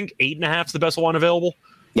plus, I think 8.5 is the best line available.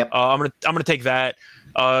 Yep. I'm going to take that.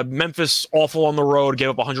 Memphis awful on the road, gave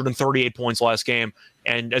up 138 points last game,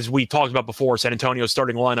 and as we talked about before, San Antonio's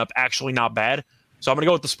starting lineup actually not bad. So I'm going to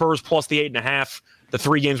go with the Spurs plus the 8.5. The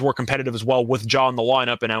 3 games were competitive as well with Ja in the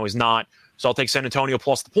lineup, and now he's not. So I'll take San Antonio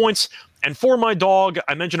plus the points. And for my dog,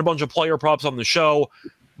 I mentioned a bunch of player props on the show,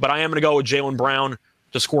 but I am going to go with Jaylen Brown.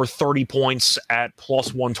 to score 30 points at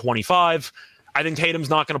plus 125. I think Tatum's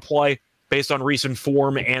not going to play based on recent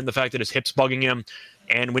form and the fact that his hip's bugging him.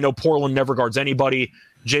 And we know Portland never guards anybody.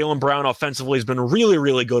 Jaylen Brown offensively has been really,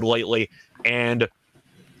 really good lately. And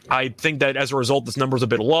I think that as a result, this number's a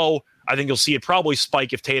bit low. I think you'll see it probably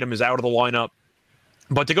spike if Tatum is out of the lineup.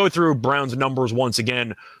 But to go through Brown's numbers once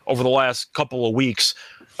again over the last couple of weeks,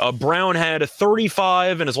 Brown had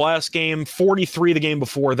 35 in his last game, 43 the game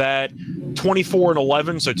before that, 24 and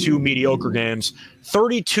 11, so 2 mediocre games,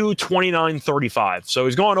 32, 29, 35. So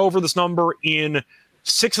he's gone over this number in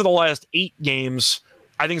 6 of the last 8 games.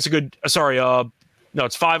 I think it's a good, no,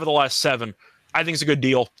 it's 5 of the last 7. I think it's a good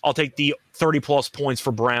deal. I'll take the 30-plus points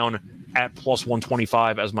for Brown at plus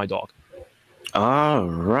 125 as my dog. All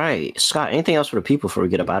right. Scott, anything else for the people before we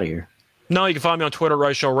get up out of here? No, you can find me on Twitter,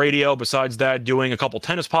 Rice Show Radio. Besides that, doing a couple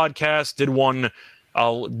tennis podcasts. Did one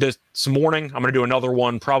this morning. I'm going to do another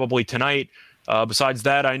one probably tonight. Besides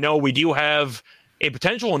that, I know we do have a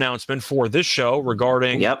potential announcement for this show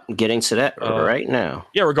regarding... Yep, getting to that right now.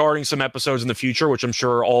 Yeah, regarding some episodes in the future, which I'm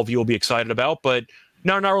sure all of you will be excited about. But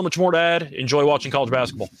no, not really much more to add. Enjoy watching college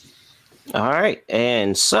basketball. All right.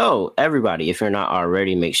 And so, everybody, if you're not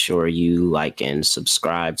already, make sure you like and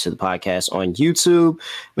subscribe to the podcast on YouTube.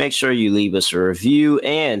 Make sure you leave us a review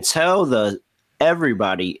and tell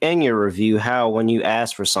everybody in your review how when you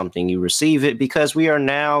ask for something, you receive it, because we are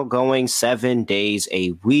now going 7 days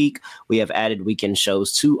a week. We have added weekend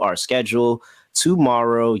shows to our schedule.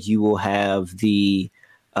 Tomorrow, you will have the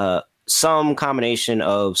some combination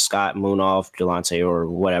of Scott, Moonoff, Delonte, or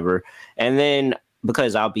whatever. And then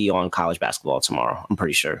because I'll be on college basketball tomorrow, I'm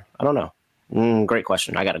pretty sure. I don't know. Great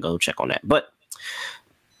question. I got to go check on that. But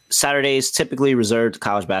Saturdays typically reserved to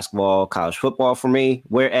college basketball, college football for me.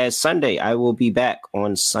 Whereas Sunday, I will be back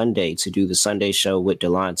on Sunday to do the Sunday show with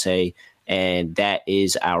Delonte. And that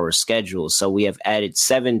is our schedule. So we have added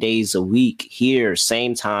 7 days a week here,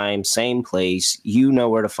 same time, same place. You know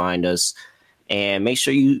where to find us. And make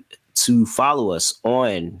sure to follow us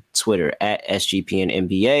on Twitter at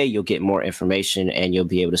SGPNNBA. You'll get more information and you'll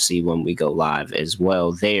be able to see when we go live as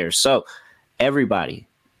well there. So everybody,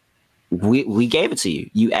 we gave it to you.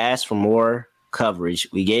 You asked for more coverage.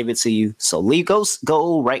 We gave it to you. So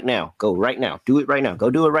go right now. Go right now. Do it right now. Go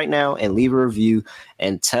do it right now and leave a review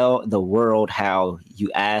and tell the world how you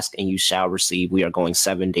ask and you shall receive. We are going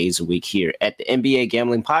 7 days a week here at the NBA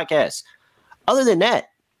Gambling Podcast. Other than that,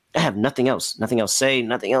 I have nothing else to say,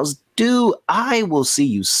 nothing else do. I will see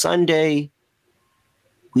you Sunday.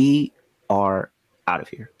 We are out of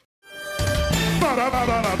here.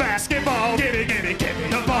 Basketball, give me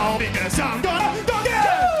the ball because I'm gonna go get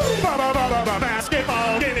it.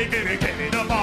 Basketball, give me the